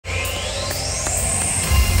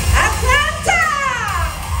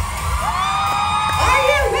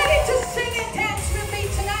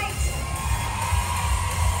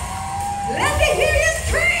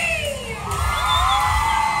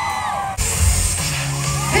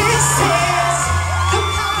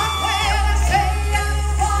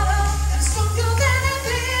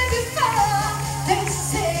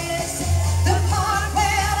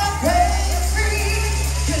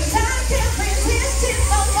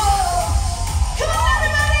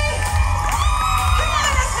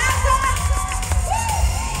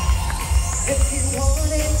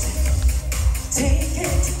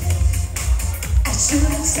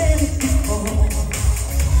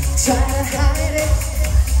hide it,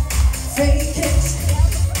 fake it.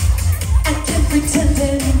 I can't pretend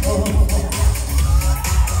anymore.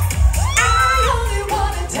 I only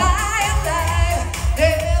wanna die alive,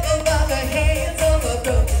 never by the hands of a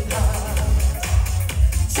broken heart.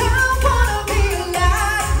 Don't wanna be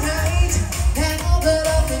alive tonight, now that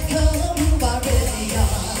I've become who I really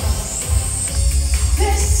are.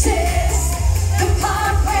 This is the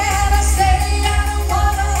part where I say I don't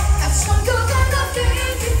wanna. I'm stronger than I've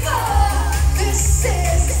been before. This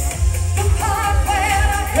is the part where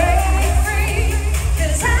I break free,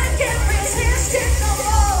 'cause I can't resist it no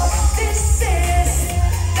more. This is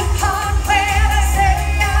the part where I say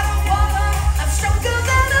I don't wanna. I'm stronger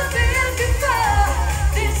than I've been before.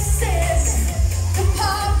 This is the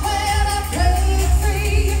part where I break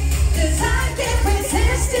free, 'cause I can't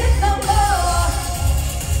resist it no more.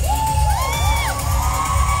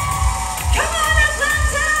 Come on,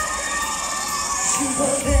 Atlanta! You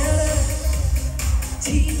were better,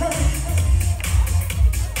 deeper.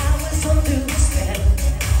 I was under a spell,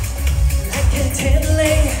 like a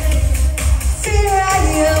deadly fear. I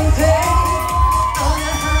am pain on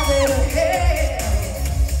a highway to hell.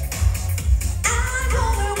 I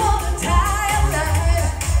only wanna die alive,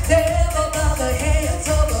 never by the hands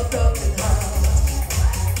of a broken heart.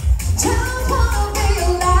 Don't wanna be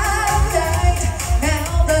alive tonight,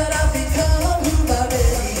 now that I've become who I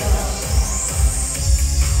really are.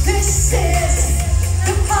 This is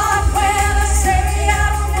the part where I say I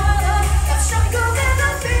don't wanna. I'm stronger than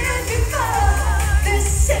I've been before. This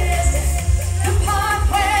is the part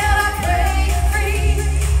where I break free,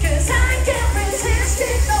 'cause I can't resist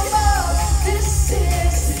it no more. This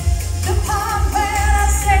is the part where I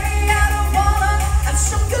say I don't wanna. I'm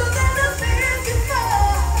stronger than I've been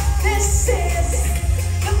before. This is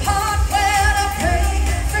the part where I break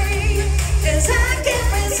free, 'cause I can't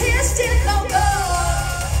resist it no more.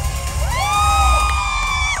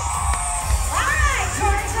 Alright,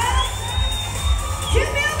 Georgia, give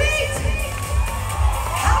me a beat.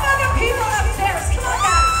 How about the people upstairs? Come on,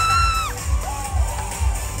 guys.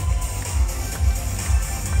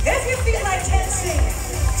 If you feel like dancing,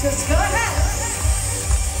 just go ahead.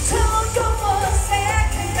 Don't go for a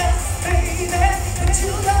second best, baby. Put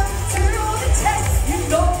your love through the test. You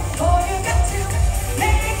know, boy, you got to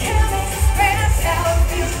make him express how it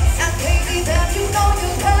feels. And baby, that you know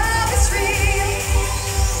your love is real.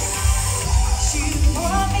 You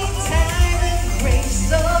want me diamond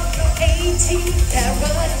rings of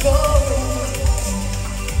 18-karat gold.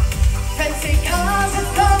 Fancy cars that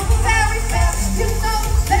go very fast, you know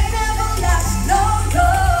they never last, no, no.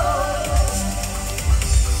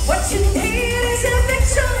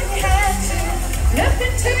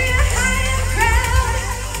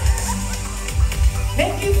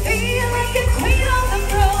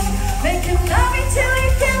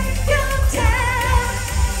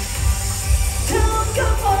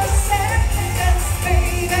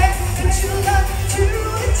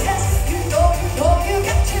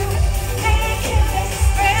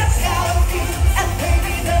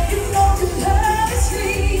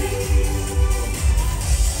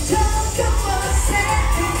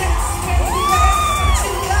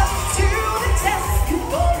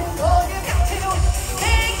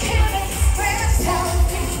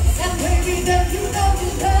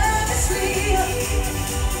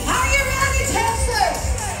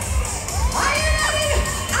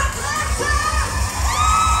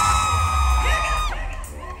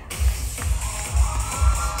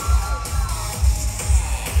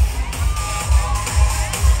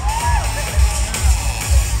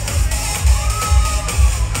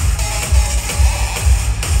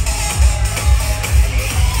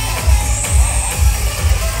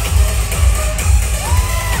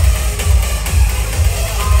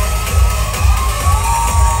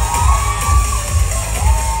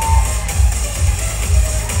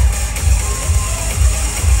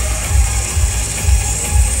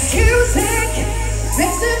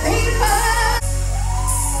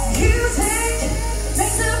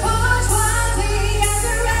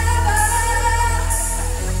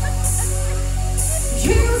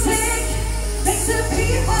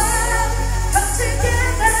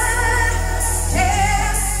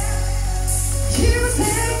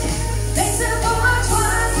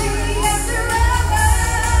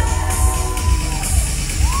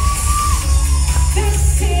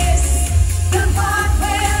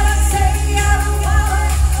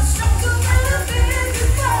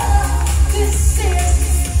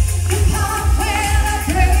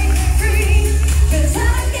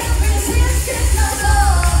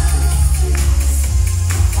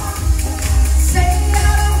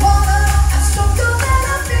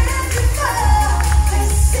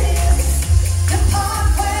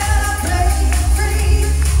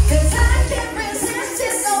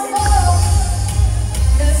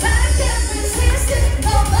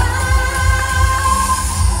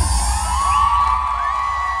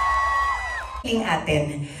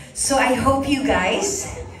 So I hope you guys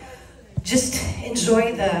just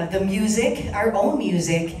enjoy the music, our own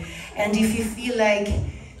music. And if you feel like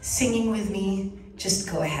singing with me,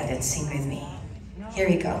 just go ahead and sing with me. Here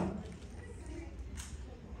we go.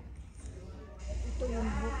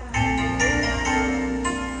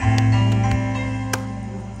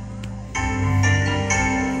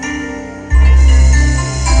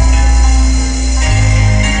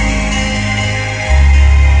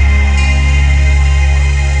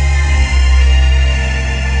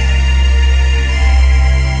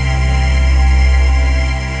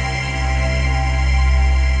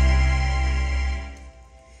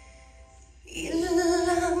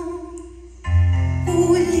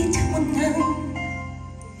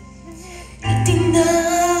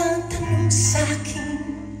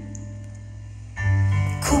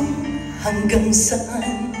 Hanggang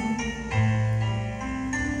saan?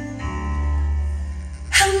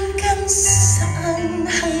 Hanggang saan?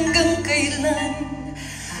 Hanggang kailan?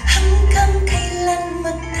 Hanggang kailan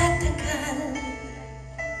magtatagal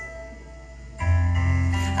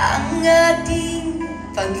ang ating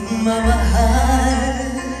pagmamahal?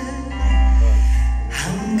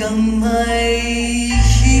 Hanggang may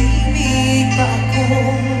himig pa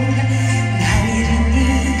akong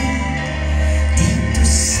naririnig dito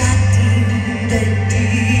sa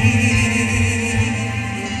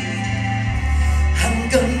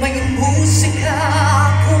hanggang may musika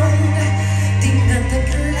akong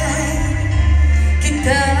tinatagalan,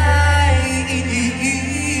 kita'y iniibig.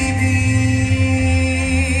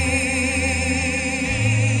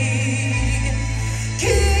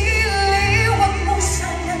 Huwag mo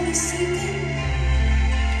sanang isipin,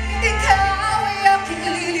 ikaw ay aking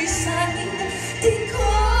lilisanin. Di ko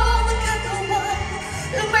magagawa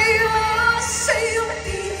lumayo sa iyong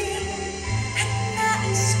piling, at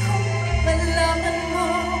nais kong malaman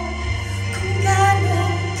mo kung gaano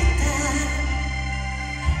kita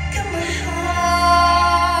kamahal.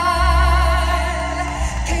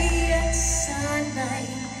 Kaya't sana'y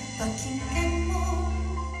pakinggan mo,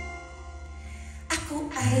 ako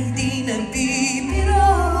ay di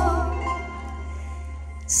nagbibiro.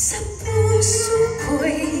 Sa puso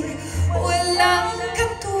ko'y walang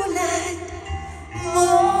katulad mo.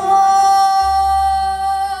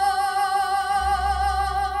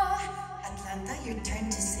 Your turn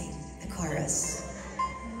to sing the chorus.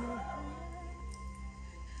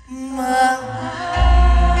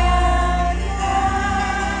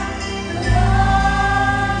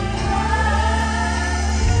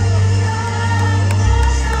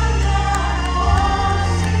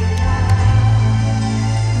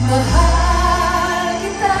 Mahal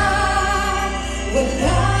kita,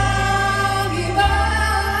 walang iba.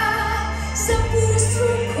 Sa puso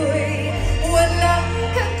ko'y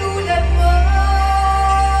walang katulad mo.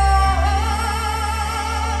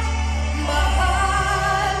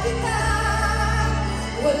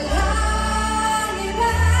 Walang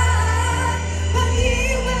iba,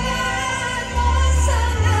 pag-iwan mo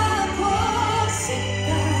sana ako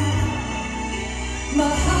sinta.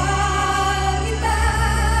 Mahal kita,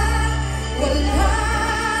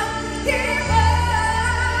 walang iba.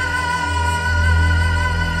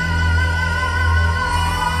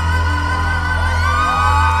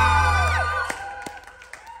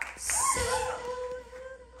 Sa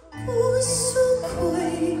puso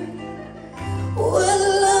ko'y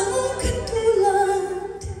walang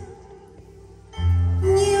katulad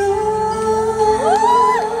niyo.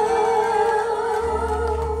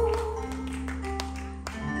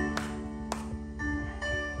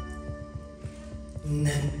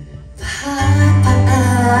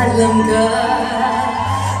 Nagpapaalam ka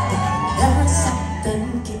dahil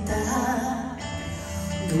nasaktan kita,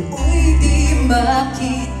 nooy di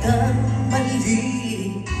makitang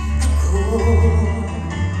mali ako.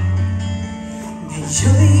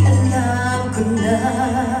 Ngayon'y alam ko na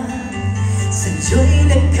sa'yo'y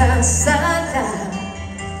nagkasala.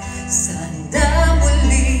 Sana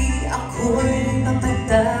muli ako'y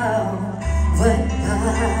mapatawad pa.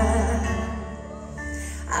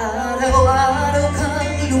 Araw-araw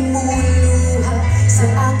kang lumuluha, sa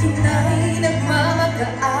akin ay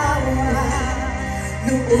nagmamag-aawa.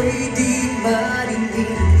 Nooy di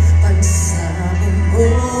marinig pagsabi mo.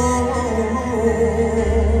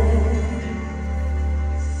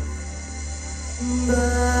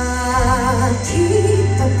 Bakit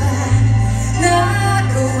pa ba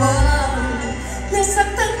nagawang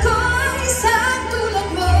nasaktan ko isang tulad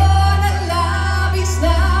mo na labis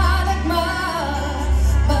na nagmamahal?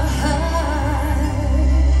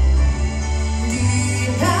 Di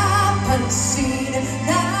napansin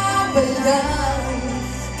na walang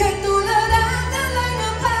katulad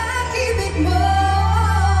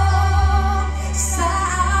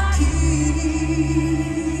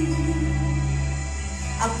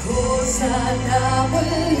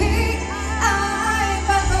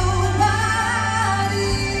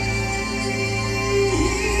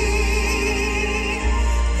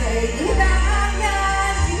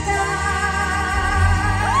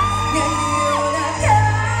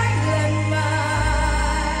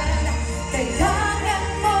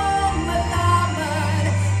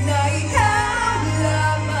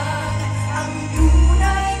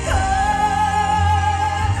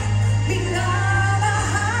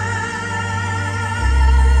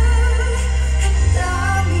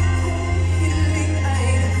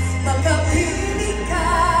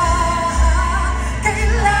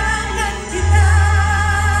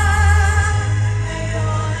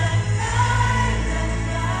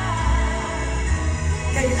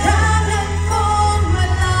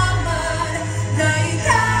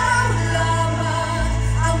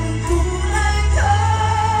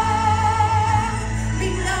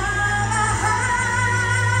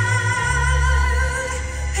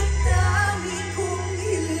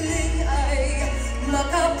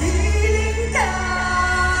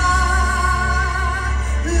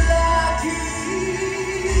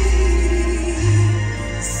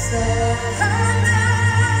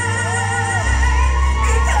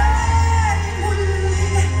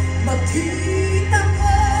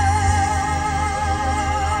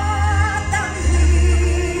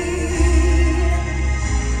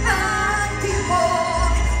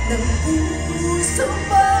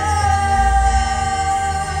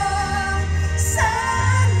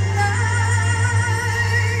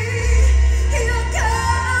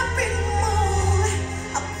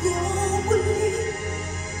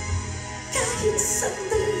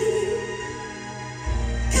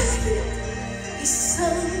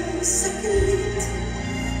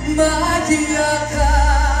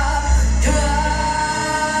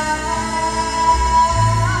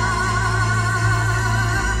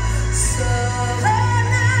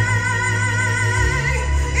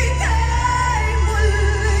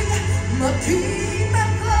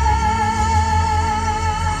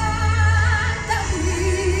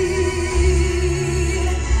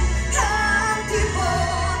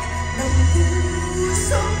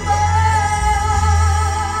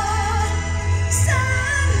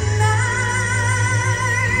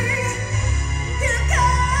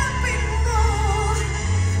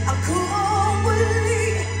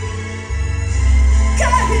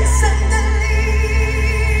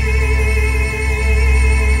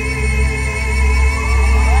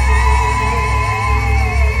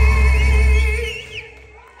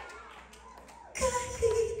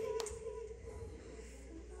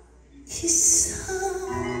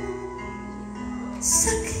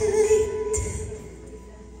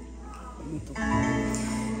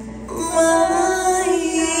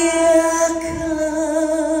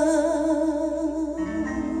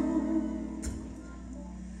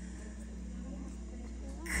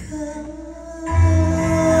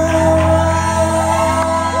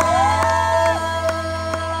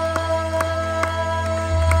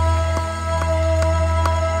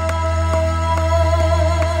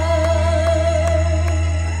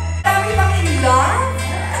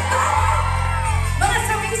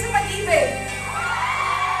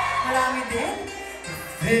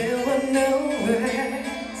There were no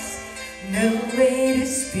words, no way to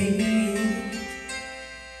speak.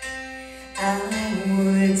 I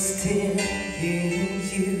would still hear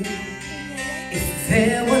you. If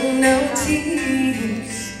there were no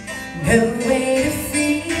tears, no way to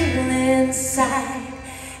feel inside,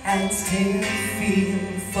 I'd still feel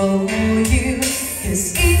for you.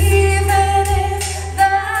 'Cause even if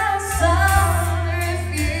the sun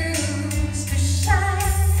refused to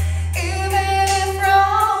shine, even if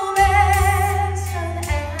romance ran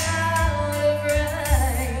out of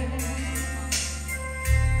rhyme,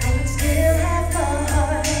 I would still have my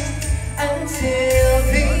heart until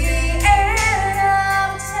the end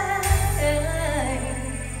of time.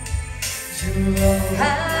 You're all I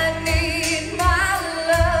need, my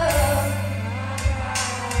love.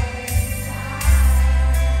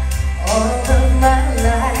 All of my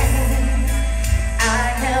life I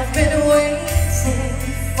have been waiting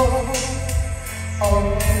for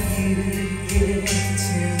all you give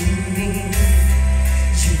to me.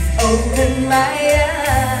 You've opened my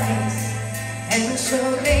eyes and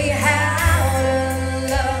showed me how to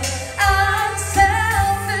love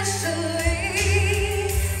unselfishly.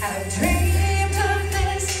 I've dreamed of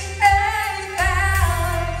this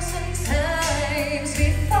 1,000 times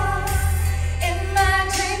before. In my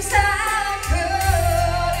dreams I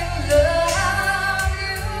couldn't love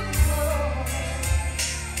you more.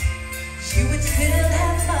 You would still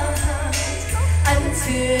have my heart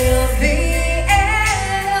until the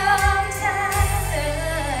end of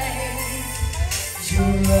time.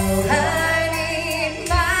 You're all I need,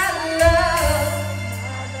 my love.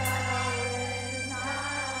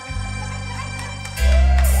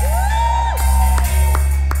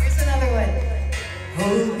 Here's another one.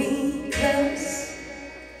 Hold me close,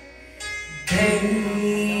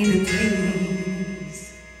 baby, please.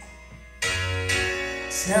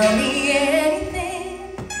 Tell me anything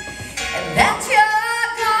that you're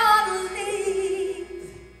gonna leave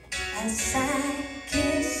as I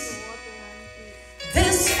kiss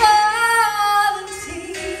this fallen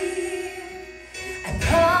tear. I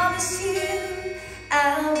promise you I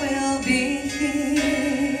will be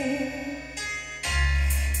here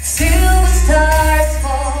till the stars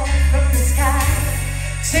fall from the sky,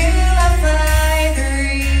 till I find the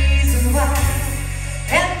reason why.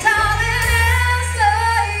 And darling, as the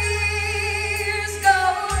years go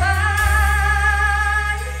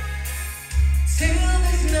by, till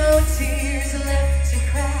there's no tears left to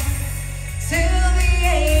cry, till the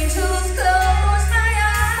angels close my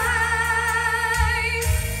eyes.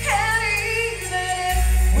 And even if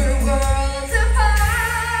we're worlds apart,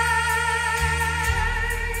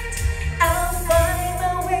 I'll find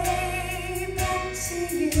my way back to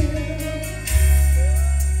you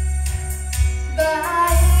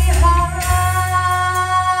by heart.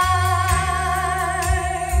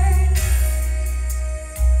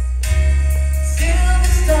 Till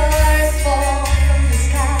the stars fall from the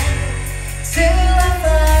sky, till I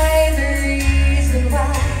find the reason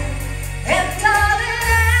why. And darling,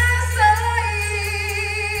 as the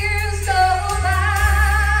years go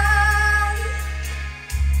by,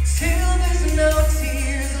 till there's no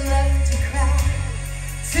tears left to cry,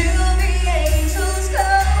 till the angels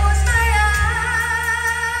close my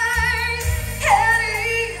eyes. And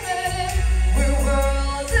even if we're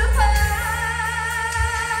worlds apart,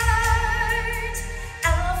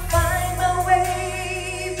 I'll find my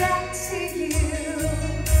way back to you.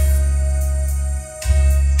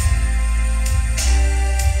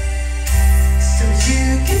 So you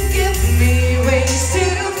can give me wings to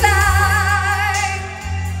fly,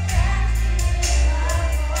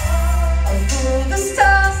 I'll pull the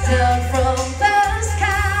stars down from the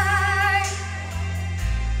sky.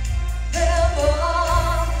 Never,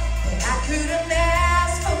 but I couldn't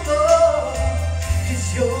ask for more, 'cause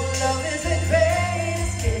your love is the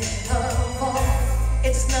greatest gift of all.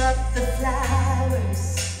 It's not the flowers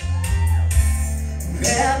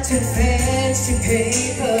wrapped in fancy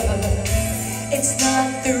paper, it's not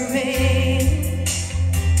the ring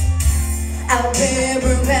I wear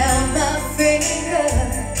around my finger.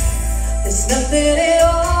 There's nothing in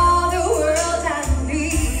all the world I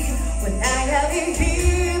need when I have you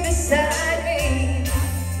here beside me.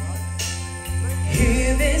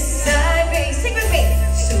 Here beside me. Sing with me.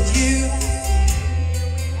 So you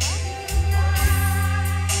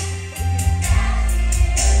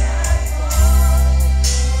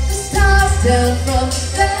the stars down from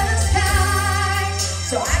the sky,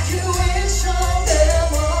 so I could wish on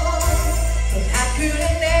them all, but I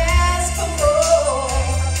couldn't ask for more,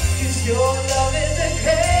 'cause your love is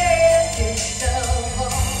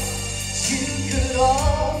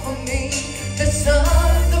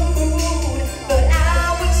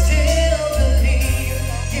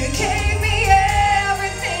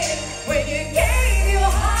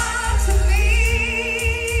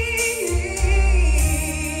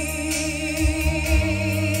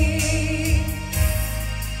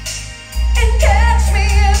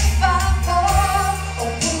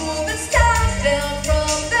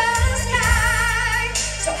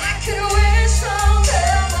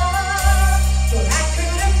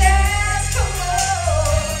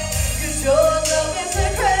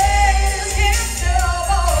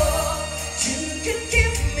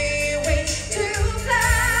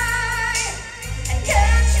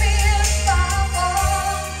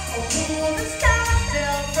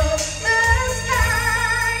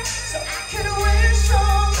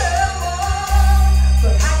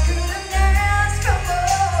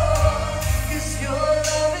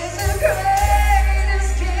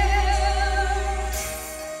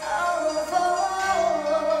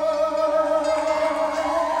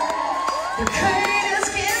the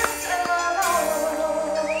greatest gift of all.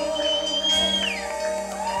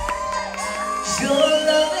 Your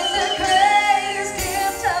love is the greatest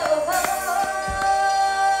gift of all.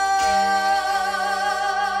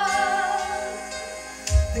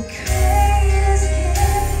 The greatest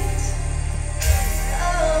gift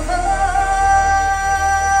of all.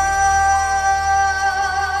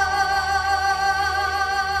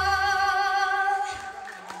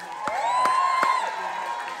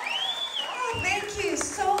 Thank you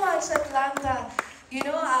so much, Atlanta. You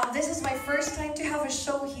know, this is my first time to have a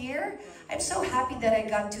show here. I'm so happy that I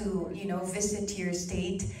got to, visit your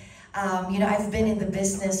state. I've been in the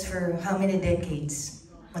business for how many decades?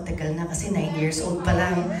 Matagal na kasi 9 years old pa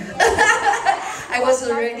lang. I was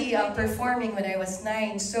already performing when I was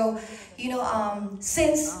 9. So,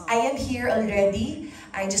 since I am here already,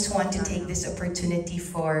 I just want to take this opportunity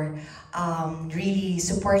for really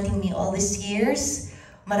supporting me all these years.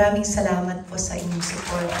 Maraming salamat po sa inyong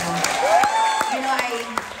support.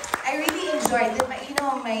 I really enjoyed it.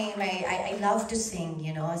 I love to sing,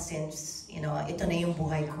 since, ito na yung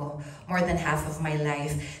buhay ko, more than half of my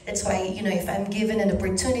life. That's why, if I'm given an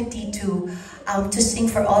opportunity to sing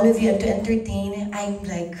for all of you and to entertain, I'm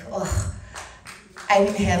like, oh, I'm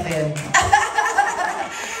in heaven.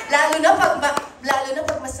 lalo na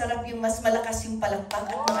pag masarap yung mas malakas yung palakpak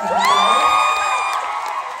at mga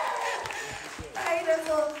I don't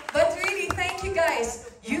know. But really, thank you guys.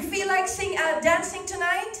 You feel like dancing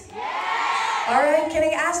tonight? Yeah! Alright, can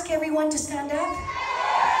I ask everyone to stand up?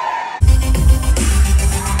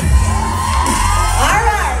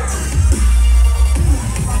 Alright!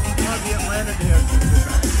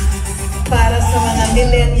 Para sa mga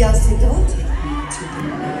millennials ito.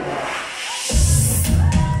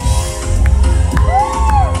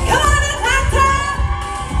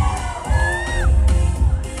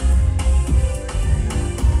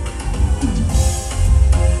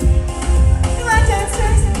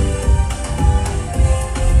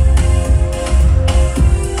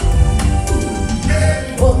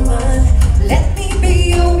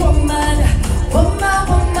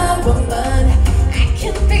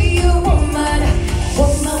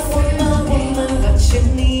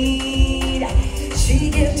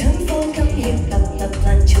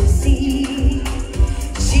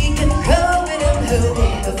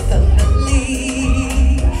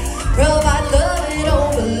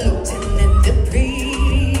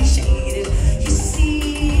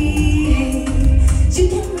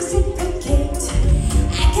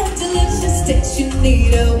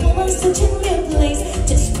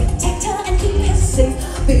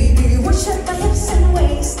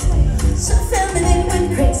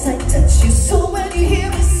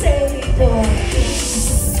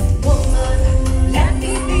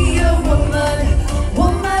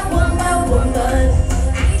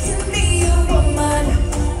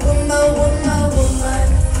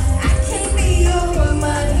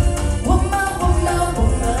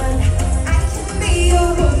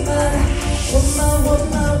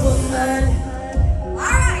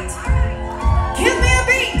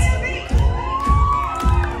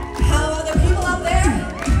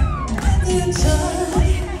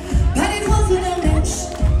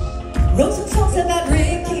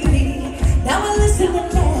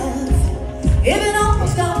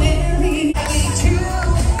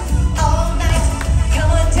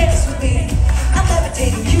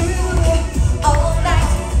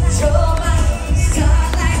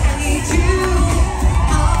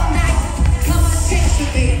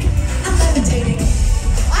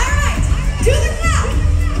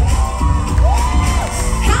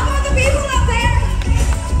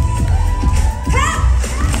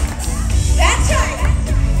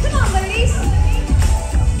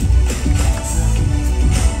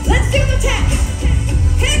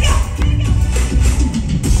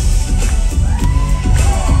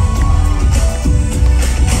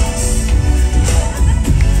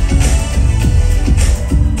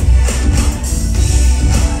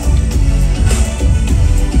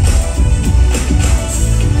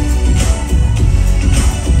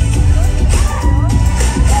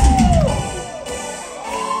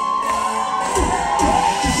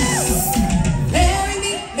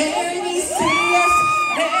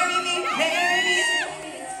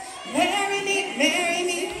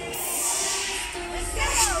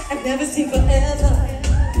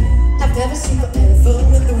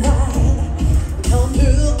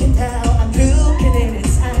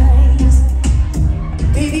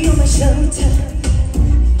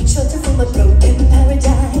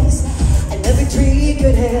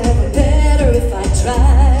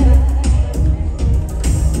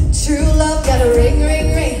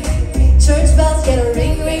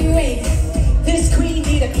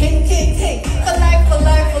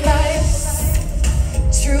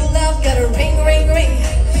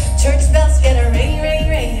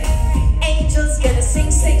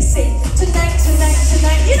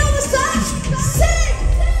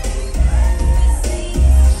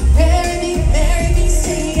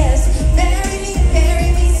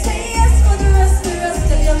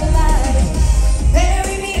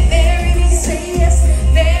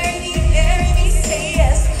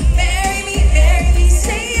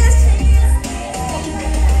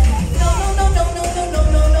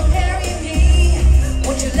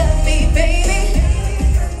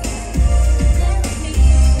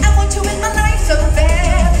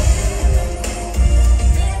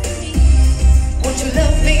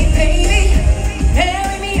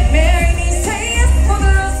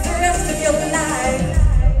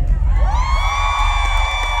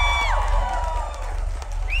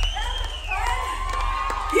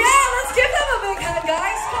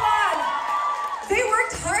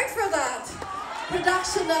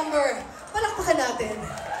 production number. Palakpakan natin.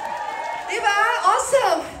 Diba?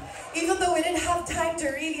 Awesome! Even though we didn't have time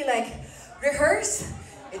to really like rehearse,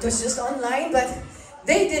 it was just online, but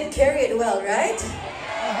they did carry it well, right?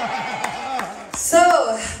 So,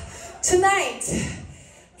 tonight,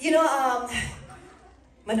 you know,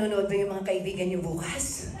 manonood ba yung mga kaibigan niyo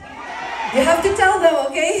bukas? You have to tell them,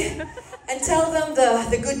 okay? And tell them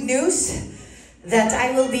the good news that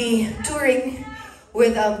I will be touring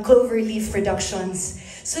with Cloverleaf Productions.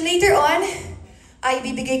 So later on, ay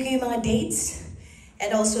bibigay ko yung mga dates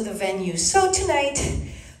and also the venues. So tonight,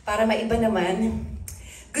 para maiba naman,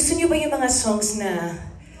 gusto niyo ba yung mga songs na...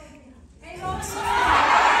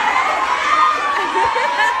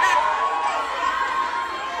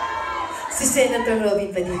 Si Senator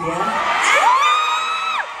Robin Padilla?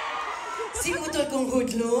 Si Utol kong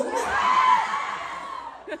Hoodlum?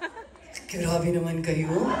 Grabe naman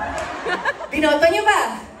kayo. Binoto niyo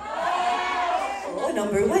ba? Oo,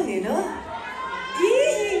 number 1, you know?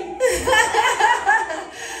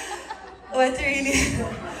 What really?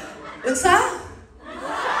 Unsa?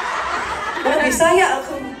 Mga Bisaya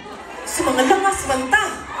ako. Sa mga langas manta.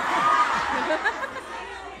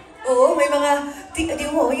 Oo, may mga, di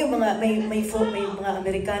mo, yung mga, may mga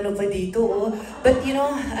Amerikano pa dito, oh. But you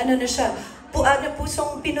know, ano na siya,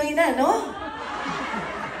 pusong Pinoy na, no?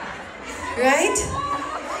 Right?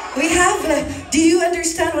 We have, do you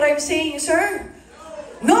understand what I'm saying, sir?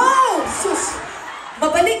 No! Sus!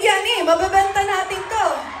 Mabalik yan eh, mababenta natin to.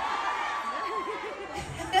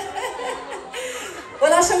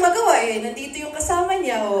 Wala siyang magawa eh, nandito yung kasama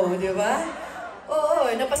niya, oh, di ba? Oo,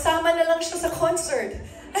 napasama na lang siya sa concert.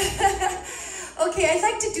 Okay, I'd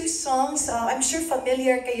like to do songs. I'm sure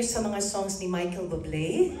familiar kayo sa mga songs ni Michael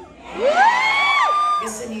Bublé.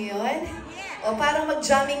 Gusto niyo yun? O parang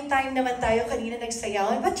mag-jamming time naman tayo, kanina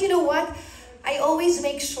nagsayawan. But you know what? I always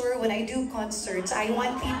make sure when I do concerts, I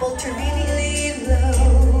want people to really live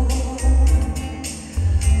low.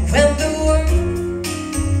 When the world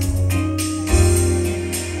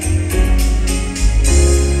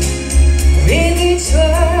really turns.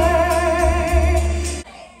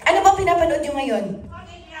 Ano ba pinapanood nyo ngayon?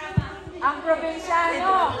 Ang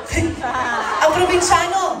probinsyano! Ang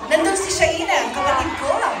probinsyano! Nandun si Shaina, kapatid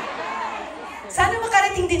ko. Sana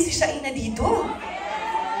makarating din si Shaina dito.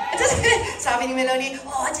 At sabi ni Melanie,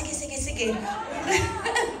 oh, sige.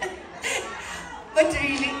 But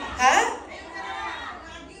really, ha?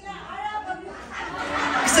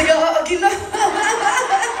 Gusto ka, agila.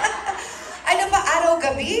 Ano ba,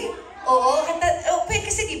 araw-gabi? Oo,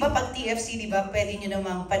 kasi diba pag TFC, diba, pwede nyo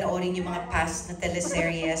namang panoorin yung mga past na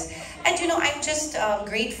teleseries. And you know, I'm just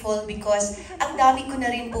grateful because ang dami ko na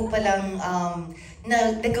rin po palang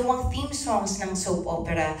na nagawang theme songs ng soap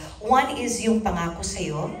opera. One is yung Pangako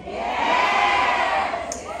Sa'yo.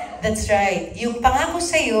 That's right. Yung Pangako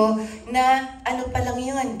Sa'yo na ano pa lang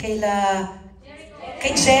yun, kay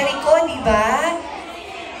Jericho, diba?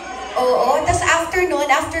 Oo, tas after nun,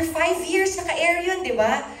 after 5 years, naka-air yun,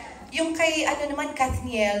 diba? Yung kay, ano naman,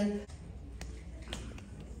 Kathniel.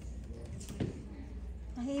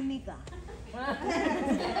 Tahimik ka.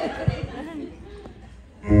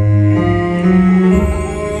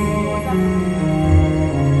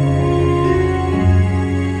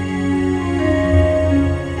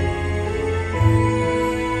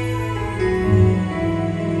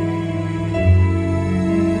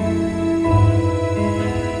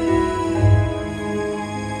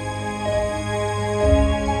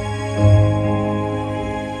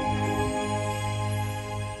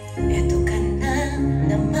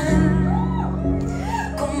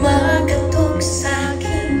 Kumakatok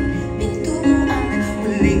sa'kin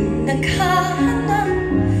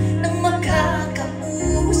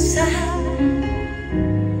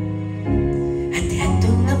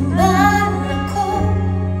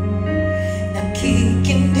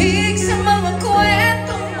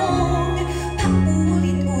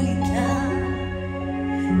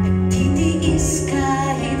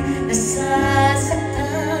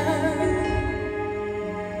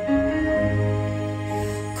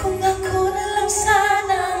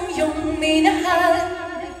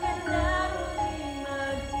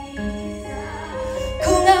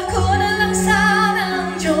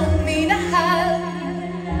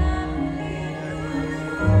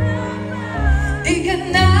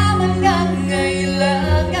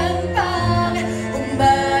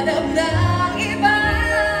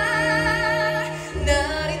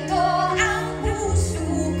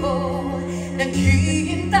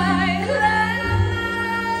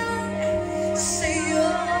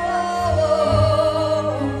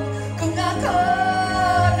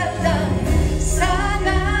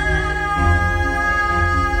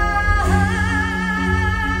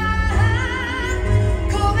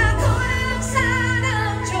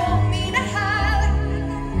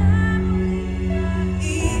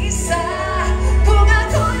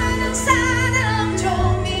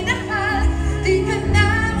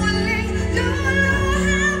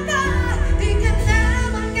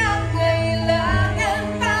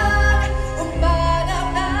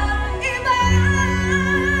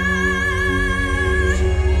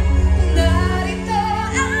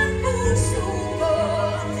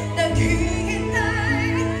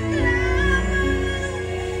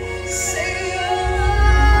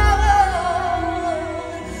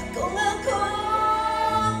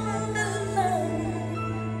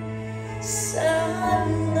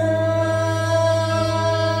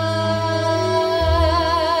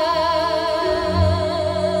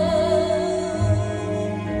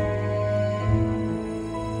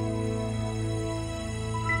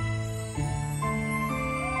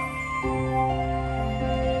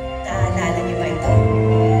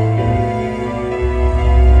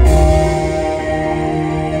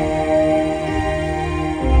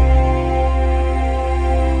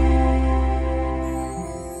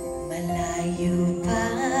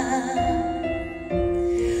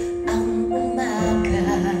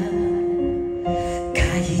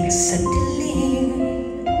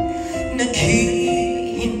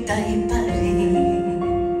naghihintay pa rin,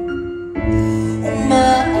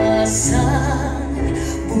 umaasang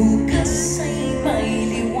bukas ay may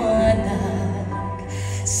liwanag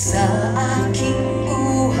sa aking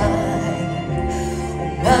buhay.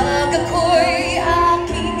 Umaga ko'y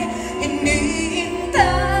aking hinihintay.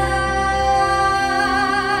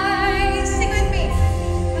 Sing with me.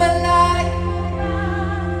 Malayo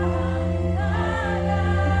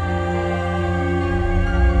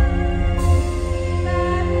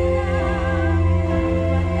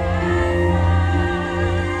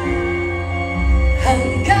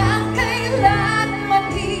hanggang kailan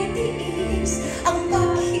matitiis ang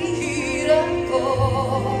paghihirap ko,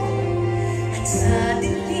 at sa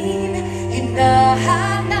dilim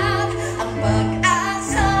hinahanap ang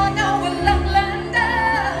pag-asa na walang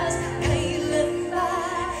landas. Kailan ba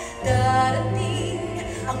darating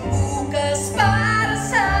ang bukas para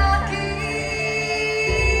sa akin?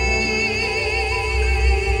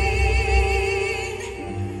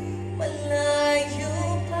 Malayo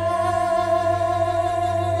pa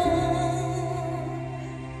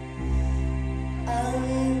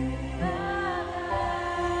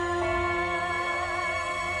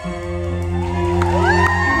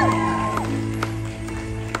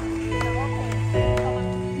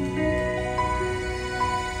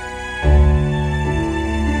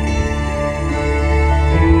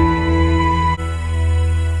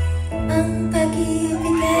ang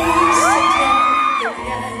pag-ibig ay sadyang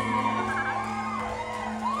ganyan,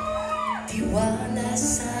 tiwala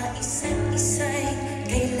sa isa't isa'y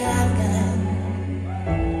kailangan.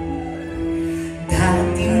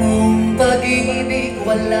 Dati mong pag-ibig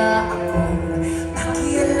wala akong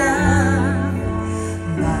pakialam,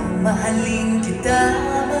 mamahalin kita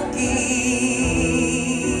maging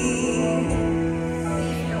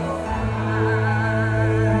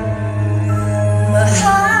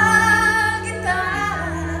mahal kita,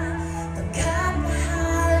 pagkat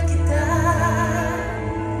mahal kita.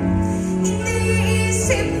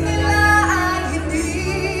 Iniisip nila ay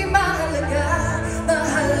hindi mahalaga,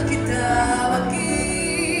 mahal kita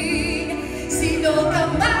maging sino ka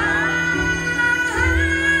man.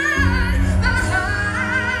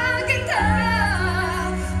 Mahal kita,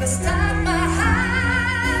 basta't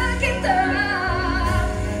mahal kita.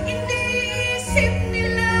 Iniisip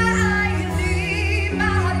nila ay hindi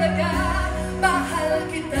mahalaga, mahal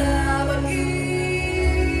kita maging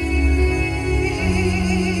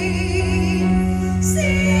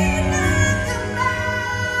sino ka man.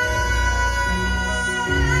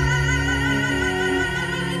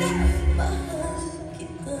 Mahal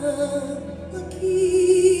kita maging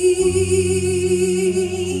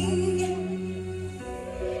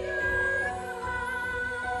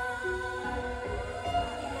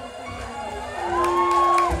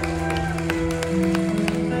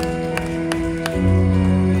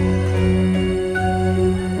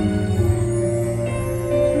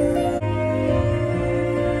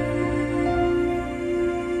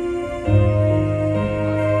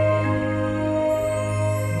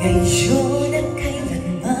ngayon at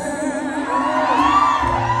kailanman.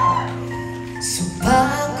 Sumpa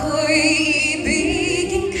ko'y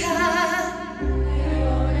ibigin ka,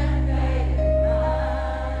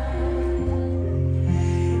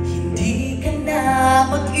 hindi ka na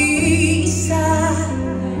mag-iisa.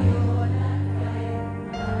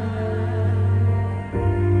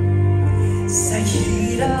 Sa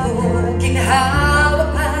hirap ko ginhawa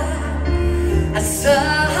ka,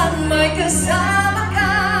 asahan may kasama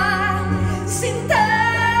ka, sinta.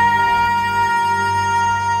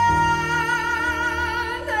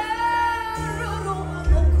 Naroon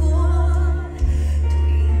ako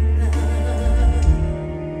tuwing na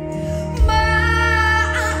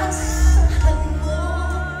maaasahan mo,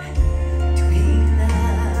 tuwing na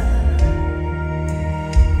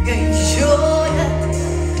ngayon at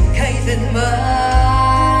kailanman.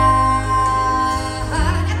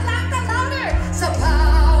 At louder, sa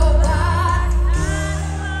bawat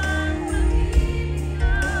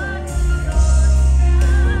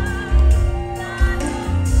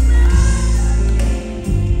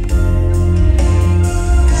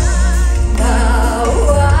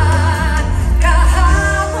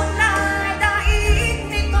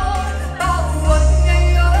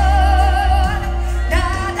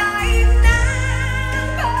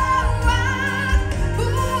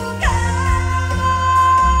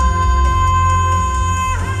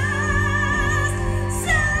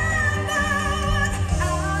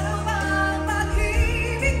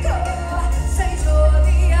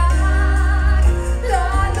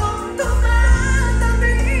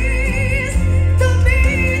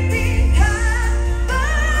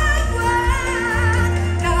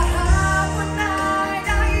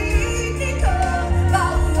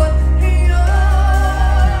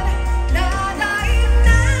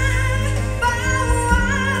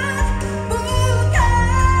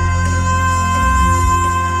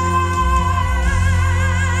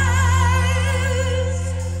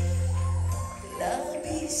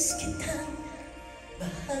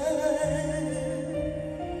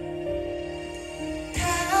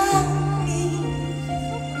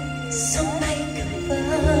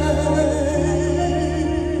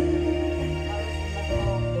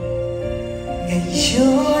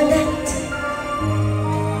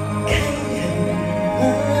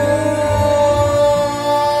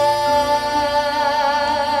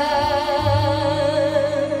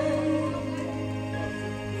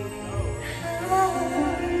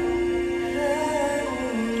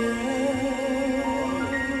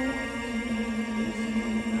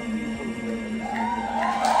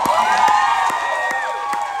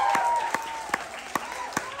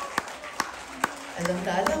Alam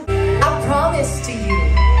na alam. I promise to you.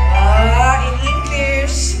 In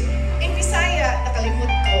English. In Bisaya, nakalimut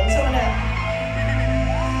ko. So na.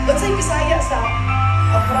 Ba't sa Bisaya sa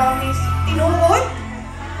I promise? Tinuod?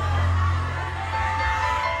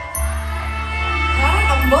 Ha?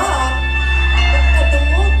 Amba?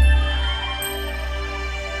 Kadungog?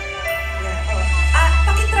 Yeah, oh.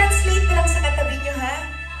 Pakitranslate mo lang sa katabi nyo, ha?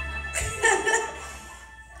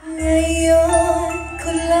 Ngayon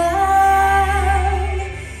ko lang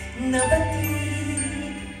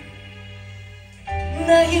nabatid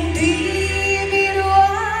na hindi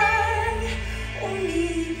biruan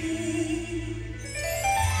umibig.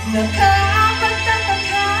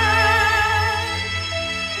 Nakapagtataka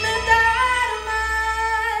na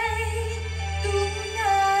darma'y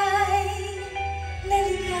tunay na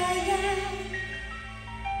ligaya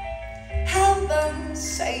habang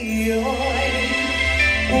sa'yo'y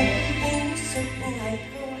buong puso't buhay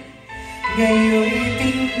ko ngayon'y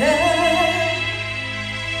pinagpaubaya.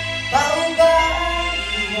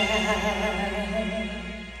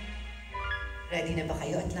 Ready na ba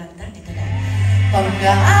kayo, Atlanta? Ito na.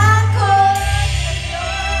 Pangako sa'yo.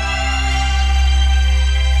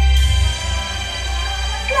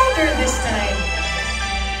 Louder this time.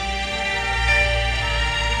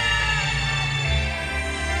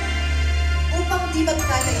 Upang di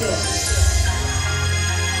magkalayo.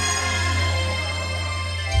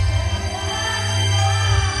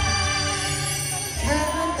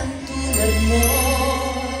 Mo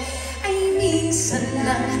ay minsan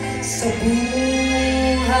lang sa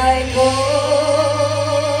buhay ko.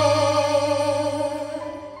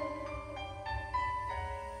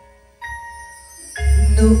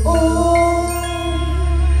 Noong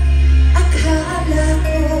akala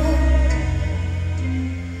ko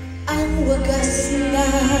ang wagas na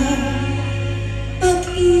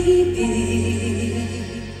pag-ibig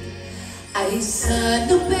ay sa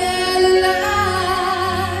nobela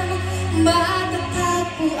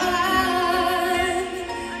matatagpuan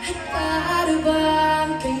at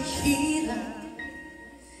parang kay hirap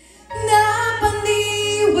na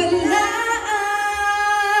paniwalaan.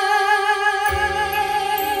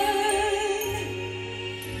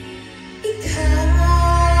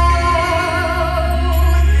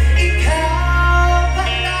 Ikaw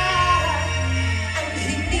pala ang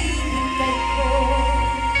hinihintay ko.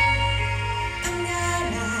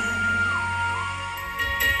 Pangarap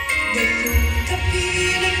ngayong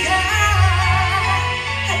kapiling ka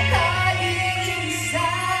at tayong isa,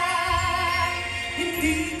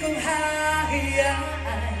 hindi ko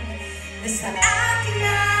hahayaan na sa akin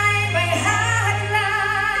ay may hadlang.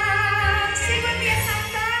 Sing with me,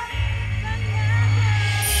 Atlanta!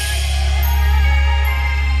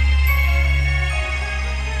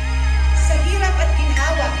 Sa hirap at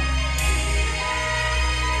ginhawa,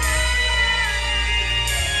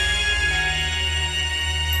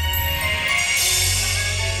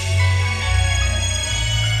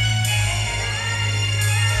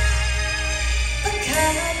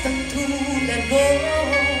 ang tulad mo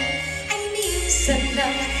ay minsan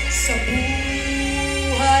lang sa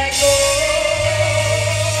buhay ko.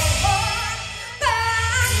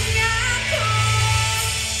 Pangako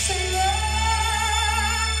sa'yo,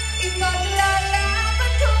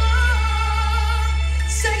 ipaglalaban ko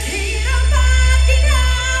sa hirap at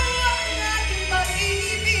ginhawa ng ating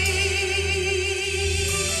pag-ibig.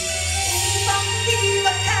 Upang di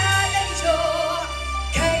magkalayo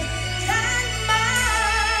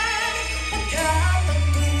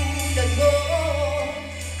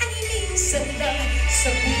sa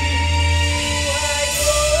buhay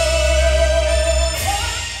ko.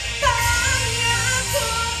 Pangako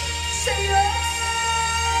sa'yo.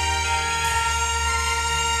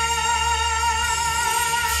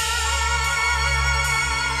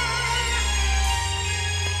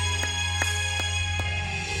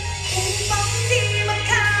 Upang di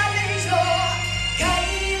magkalayo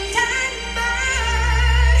kailanman,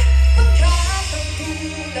 pagkat ang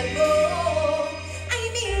tulad mo ay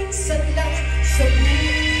minsan lang sa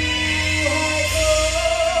buhay ko.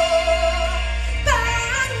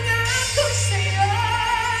 Pangako sa'yo,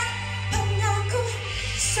 pangako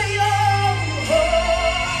sa'yo,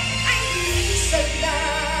 ay minsan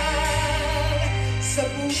lang sa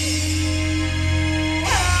buhay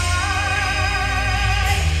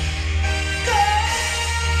ko.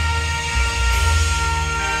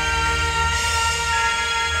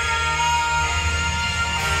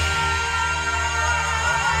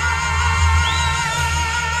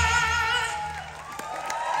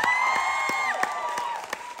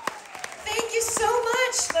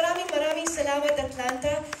 Maraming salamat,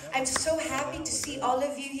 Atlanta. I'm so happy to see all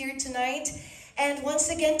of you here tonight. And once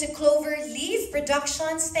again to Clover Leaf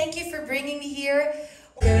Productions, thank you for bringing me here.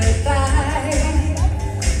 Goodbye.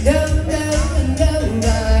 No, no, no,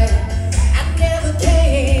 I never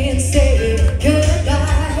can say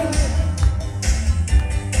goodbye.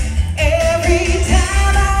 Every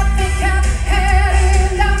time I think I'm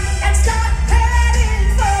heading up and start heading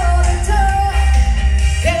for the door,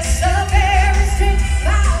 there's a very strange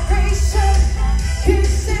vibration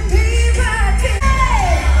kissing me right here.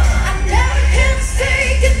 I never can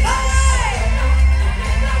say goodbye.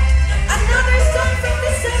 Another song from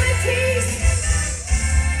the 70s.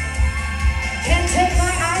 Can't take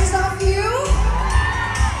my eyes off you.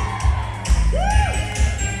 Woo!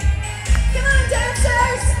 Come on,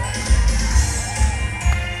 dancers.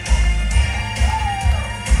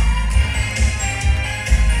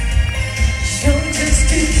 You're just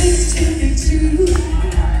too good to be true.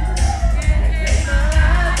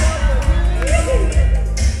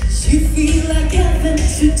 You feel like heaven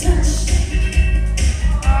to touch.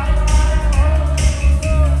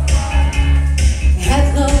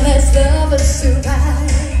 As long as lovers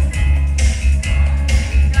survive,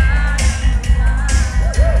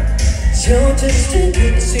 you're just too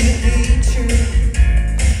good to be true.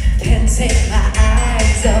 Can't take my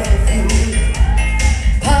eyes off of you.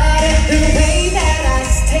 Part of the way that I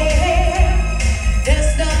stare,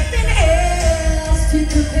 there's nothing else to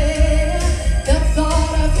compare. The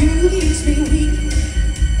thought of you leaves me weak.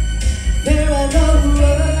 There are no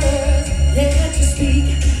words yet to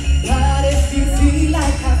speak. But if you feel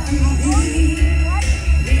like I feel,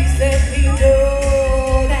 please let me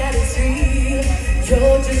know that it's real.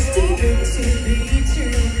 You're just too good to be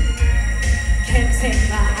true. Can't take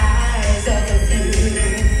my eyes off of you.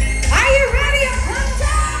 Are you ready to punch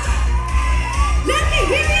out? Let me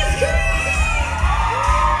hear you scream!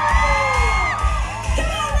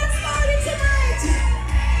 Come on, let's party tonight!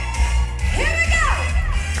 Here we go!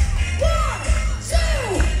 1, 2,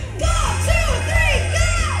 1, 2, 3, go!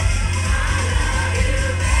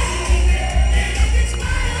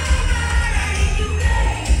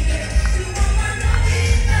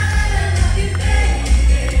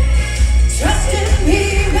 Trust in me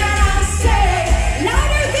when I say,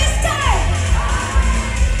 louder this time.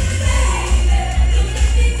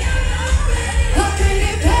 Oh,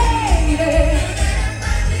 pretty baby,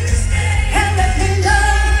 and let me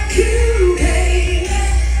love you, baby.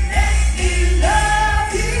 Let me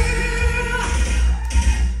love you.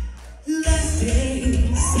 Let's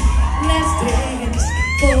dance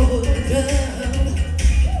for love.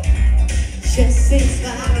 Just since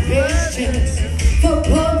my patience for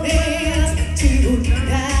romance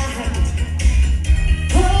tonight.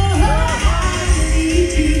 Oh, I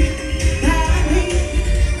need you by me,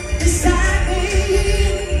 beside me,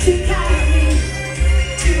 to guide me,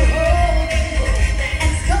 to hold me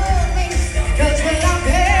and scold me. 'Cause when I'm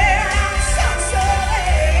there, I'm so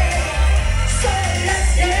there. So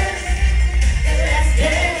let's dance, let's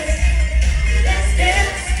dance, let's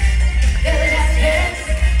dance, let's dance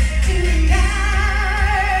tonight.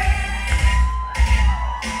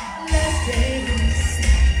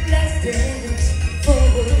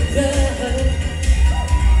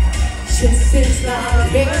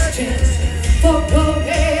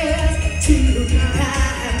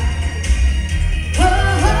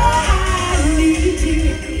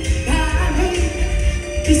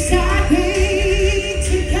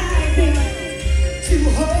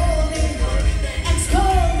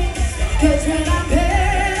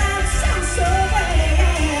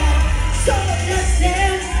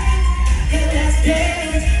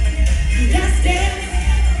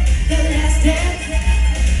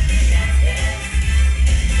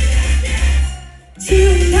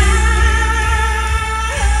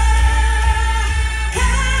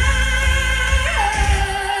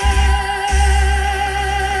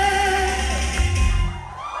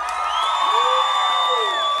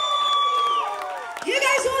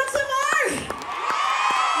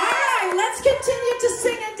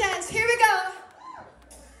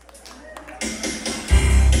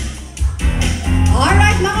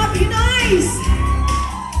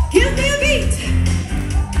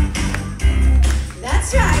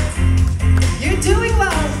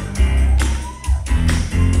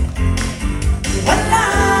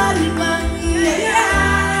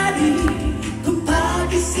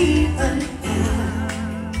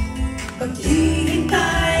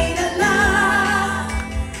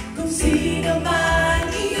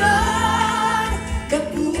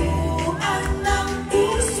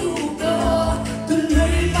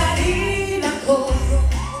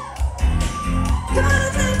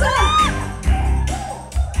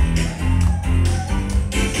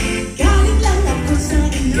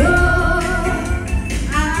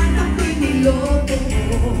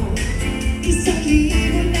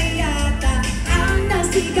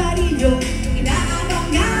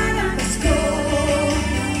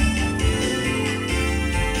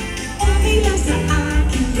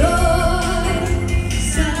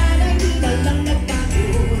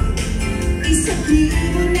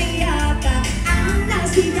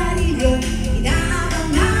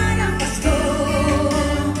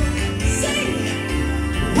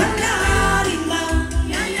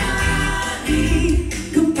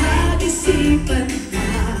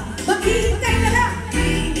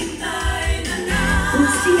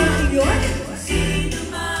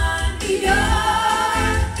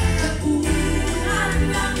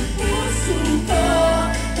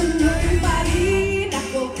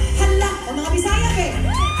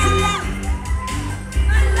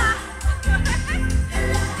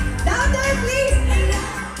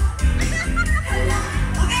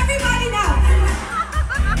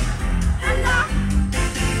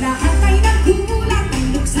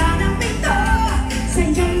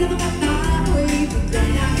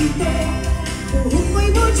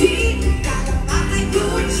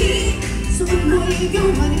 Suot mo'y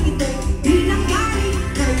gawan ito, bilang hari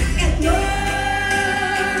ng Edward.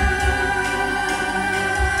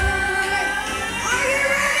 Are you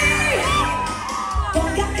ready?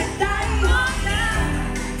 Bongga ka tayo.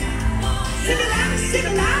 Sige lang, sige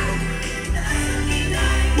lang.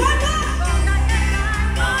 One more.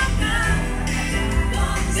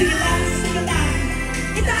 Sige lang, sige lang.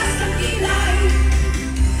 Itaas ang kilay.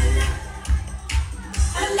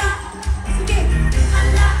 Ala. Sige.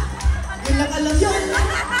 Ala. Yun lang alam yun.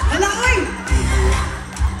 Ala, oy. Ala.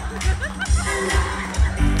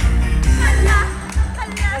 Ala.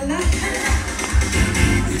 Ala.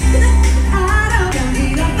 Araw ng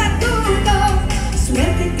hirap at tutog.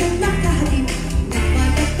 Swerte kang nakahalip ng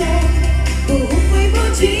matato. Buhok mo'y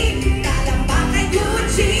buji, talampang ay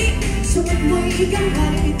Gucci. Suot mo'y ikaw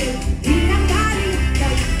halit ito, hinang galing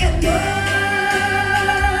kay Eloy.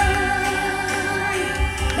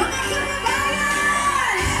 Mga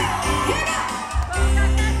kababayan! Hina!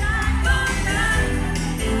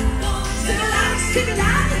 Sige lang, sige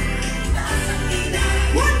lang!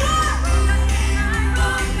 One more!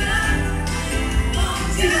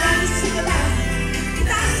 Sige lang, sige lang!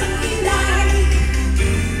 Itaas ang kilay!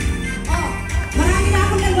 Oh, marami na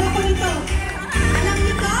akong naloko nito. Alam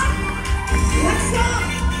niyo to? What song?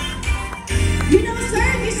 You know, sir,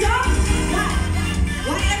 this song? What?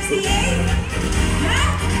 YMCA? Yeah?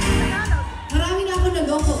 Marami na akong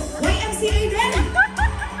naloko. YMCA din?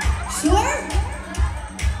 Sure?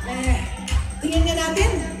 Tingnan nga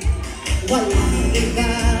natin. Walang iba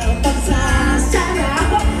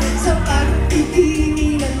pagsasarap sa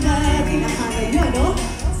pagtitinginan natin. Akala nyo, no?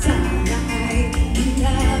 Sana ay di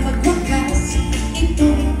na magwakas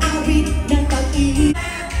itong awit ng pag-ibig.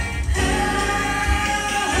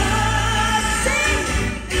 Sing!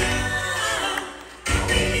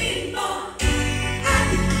 Awitin mo at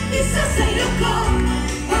isa sa'yo ko.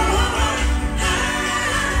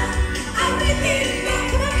 Awitin mo.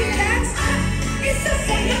 Come on, Felix. Isa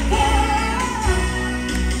sa'yo ko.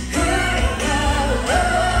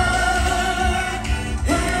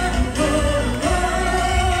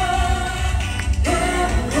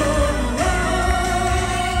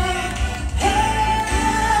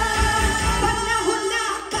 Panahon na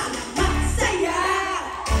para magsaya.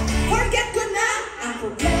 Forget ko na ang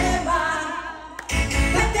problema.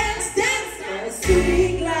 Pa-dance, dance,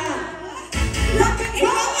 sigla. Rock and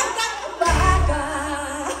roll ang umaga.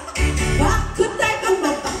 Bakit tayo ang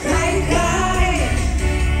mapakay-kay?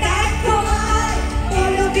 Tayo ko ay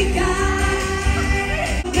polobigay.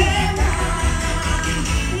 Problema.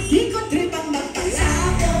 Di ko trip ang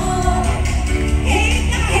magpalamo. Hate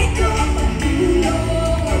na hate ko ang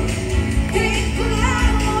magtulog. Hate ko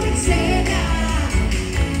lang ang eksena.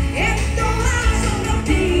 Ito ang sobrang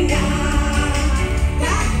pina.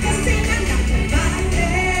 Kasi na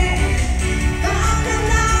nakabate.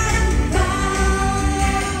 Paanalan ba?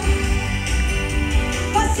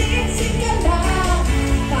 Pasiksik ka lang.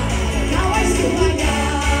 Para ikaw ay sumaya.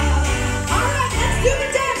 Alright, let's do the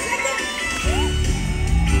dance.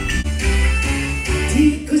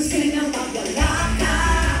 Di ko sinamagala ka.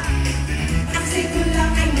 Ang siguro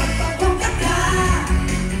lang ay magpapagka ka.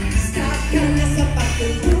 Stop ka na sa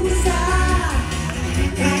pagkukusa.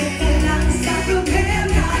 Kahit ka lang sa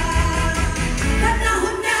problema.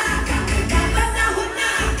 Panahon na, panahon na,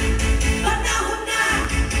 panahon na,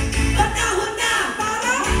 panahon na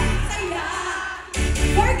para saya.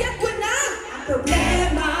 Forget ko na ang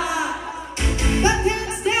problema.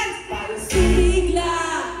 Pag-dance, dance, para sumigla.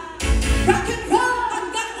 Rock and roll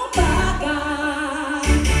hanggang umaga.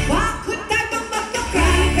 Bakit tayo bang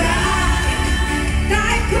magpakay-kay?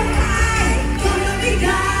 Tayo ko ay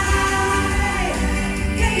polobigay.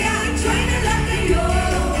 Kaya enjoy na lang kayo.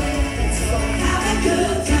 Let's go have a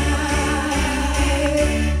good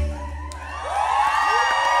time.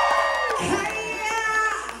 Kaya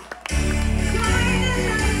enjoy na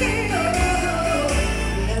lang kayo.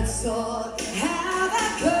 Let's all have a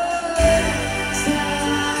good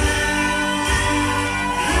time.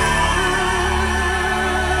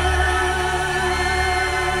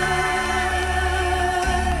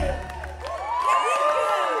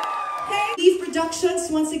 Eve Productions,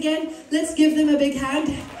 once again, let's give them a big hand.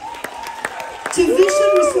 To Vision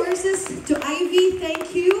Resources, to Ivy,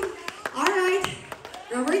 thank you. All right,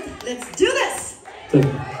 Robert, let's do this.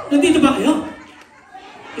 Nandito ba kayo?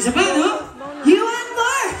 Isa pa, no? You want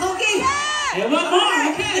more? Okay. I want more.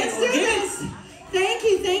 Alright, Okay. let's do Okay. this.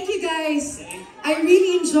 Thank you guys. I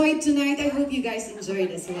really enjoyed tonight. I hope you guys enjoyed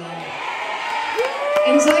as well.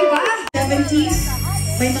 Enjoy ba? 70s,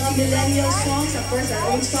 may mga millennial songs, of course our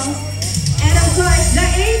own songs. And of course, the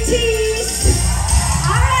 80s.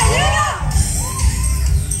 Alright, here we go.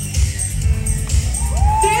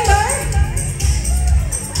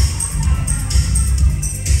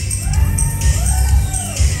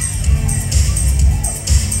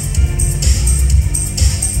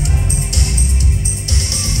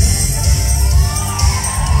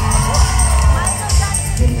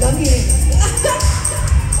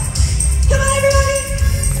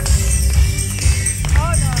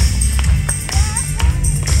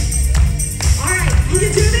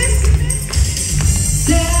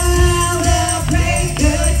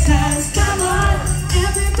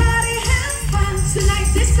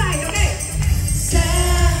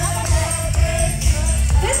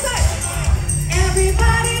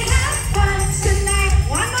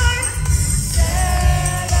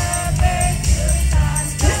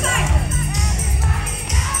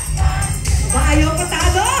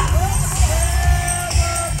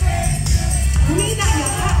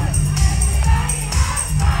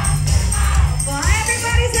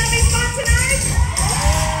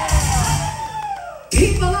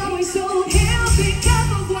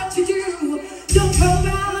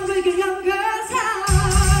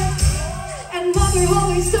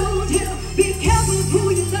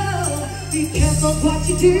 what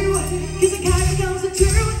you do, cause it kinda comes the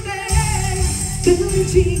truth thing. Billie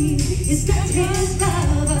Jean is not his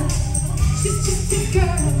lover. She's just a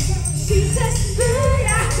girl. She says, ooh,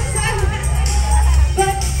 yeah.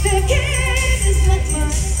 But the kid is not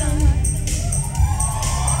his son.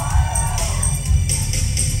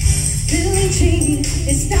 Billie Jean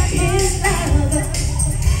is not his lover.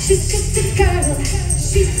 She's just a girl.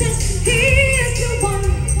 She says he is the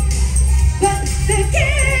one. But the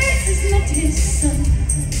kid is not his son.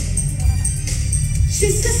 She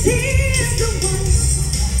says he is the one.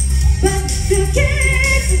 But the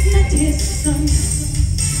kid is not his son.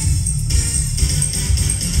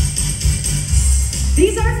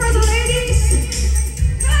 These are for the ladies.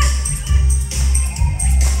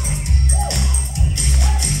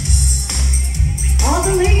 All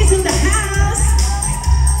the ladies in the house.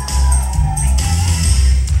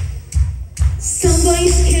 Some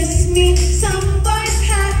boys kiss me, some boys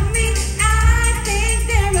hug me. I think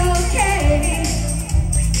they're okay.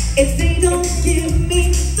 If they don't give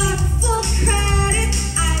me thoughtful credit,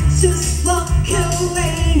 I just walk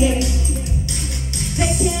away.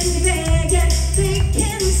 They can beg it, they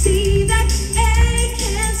can see that, they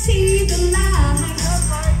can see the light.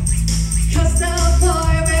 Cause the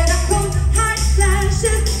boy with a cold heart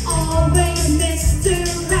flashes always Mr.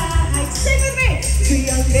 Right. Sing with me! We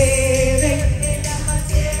are living in a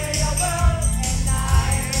material world, and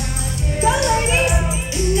I am material. Go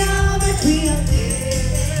ladies! Now that we are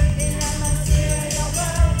living in a material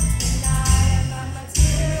world, and I am a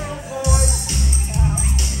material force.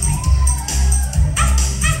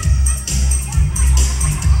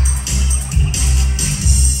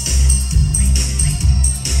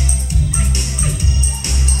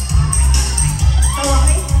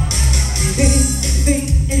 Living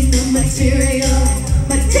in the material.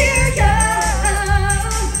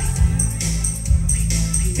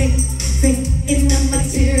 Living in the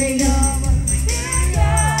material.